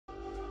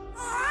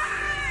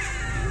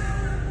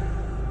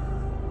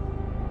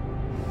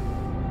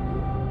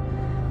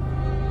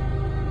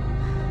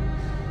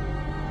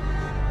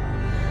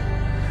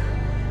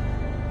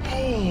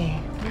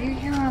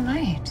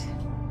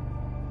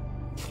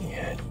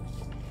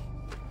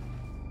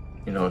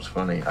You know, it's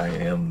funny. I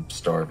am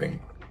starving,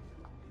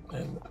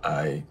 and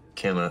I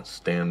cannot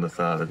stand the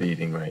thought of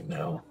eating right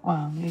now.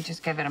 Well, you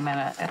just give it a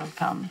minute. It'll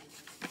come.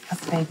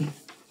 That's the baby.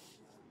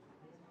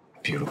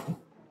 Beautiful.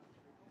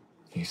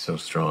 He's so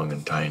strong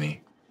and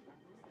tiny.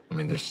 I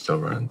mean, they're still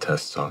running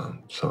tests on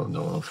him, so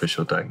no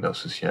official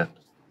diagnosis yet.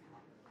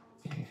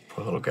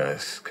 Poor little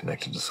guy's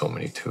connected to so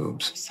many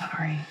tubes.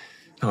 Sorry.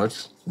 No,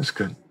 it's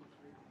good.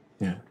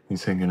 Yeah,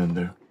 he's hanging in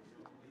there.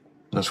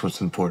 That's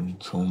what's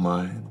important. So am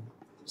I, and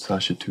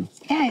Sasha too.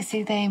 Yeah, I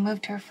see they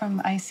moved her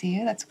from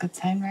ICU. That's a good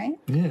sign, right?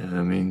 Yeah,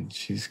 I mean,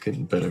 she's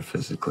getting better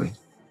physically.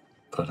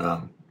 But,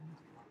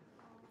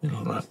 you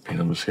know, not being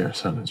able to see our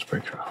son just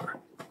breaks her heart.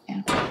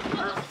 Yeah.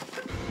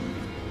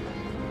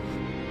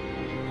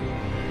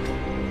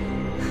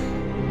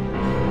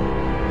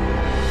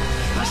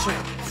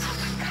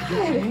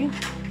 Hey,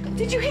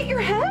 did you hit your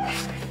head?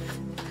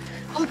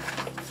 Oh,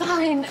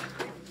 fine.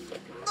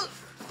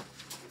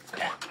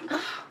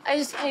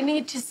 I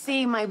need to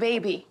see my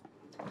baby.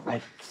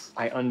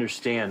 I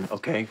understand,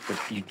 okay? But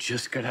you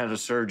just got out of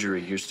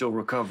surgery. You're still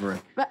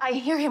recovering. But I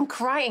hear him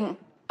crying,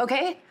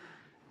 okay?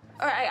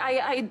 Or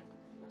I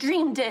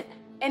dreamed it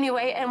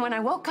anyway, and when I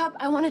woke up,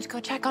 I wanted to go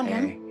check on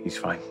him. Hey, he's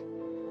fine.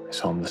 I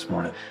saw him this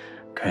morning,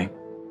 okay?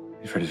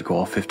 He's ready to go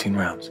all 15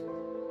 rounds.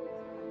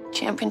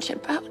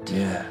 Championship bout?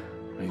 Yeah,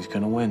 he's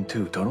gonna win,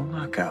 too. Total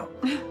knockout.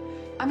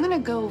 I'm gonna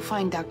go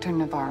find Dr.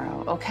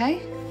 Navarro,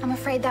 okay? I'm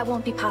afraid that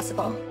won't be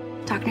possible.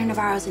 Dr.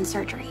 Navarro's in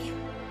surgery.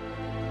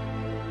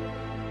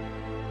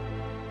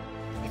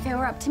 If it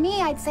were up to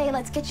me, I'd say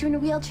let's get you in a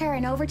wheelchair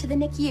and over to the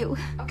NICU.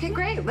 Okay,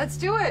 great. Let's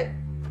do it.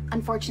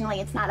 Unfortunately,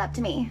 it's not up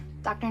to me.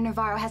 Dr.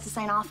 Navarro has to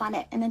sign off on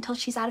it, and until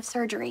she's out of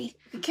surgery.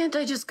 Can't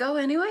I just go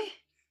anyway?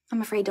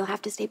 I'm afraid you'll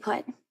have to stay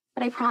put.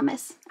 But I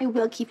promise, I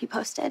will keep you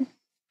posted.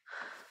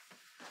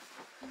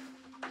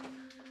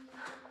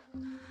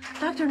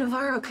 Dr.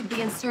 Navarro could be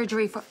in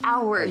surgery for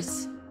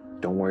hours.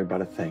 Don't worry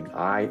about a thing.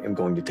 I am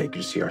going to take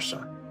you to see our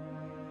son.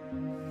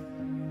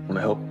 Want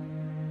to help?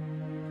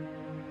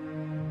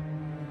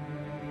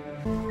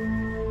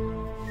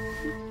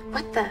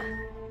 What the?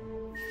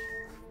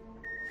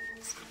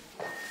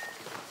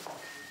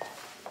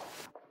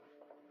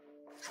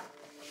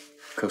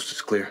 Coast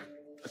is clear.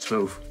 Let's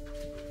move.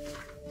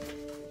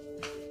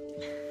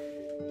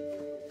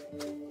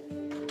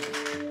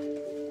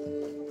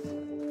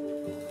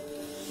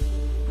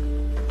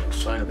 No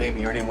sign of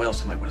Amy or anyone else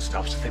that might want to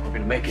stop us if they were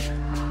going to make it.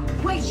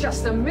 Wait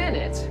just a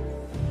minute.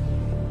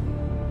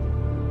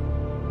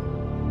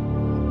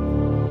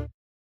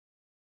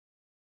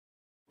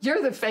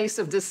 You're the face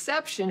of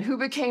deception who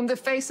became the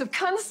face of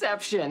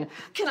conception.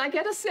 Can I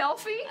get a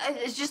selfie?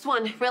 Just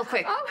one, real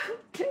quick. Oh,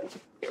 okay.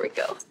 Here we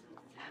go.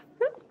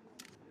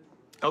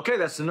 Okay,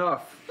 that's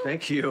enough.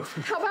 Thank you.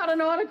 How about an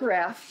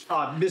autograph?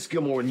 Miss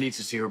Gilmore needs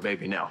to see her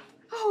baby now.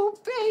 Oh,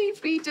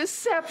 baby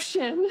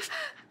deception.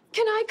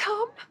 Can I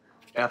come?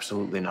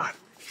 Absolutely not.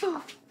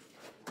 Oh.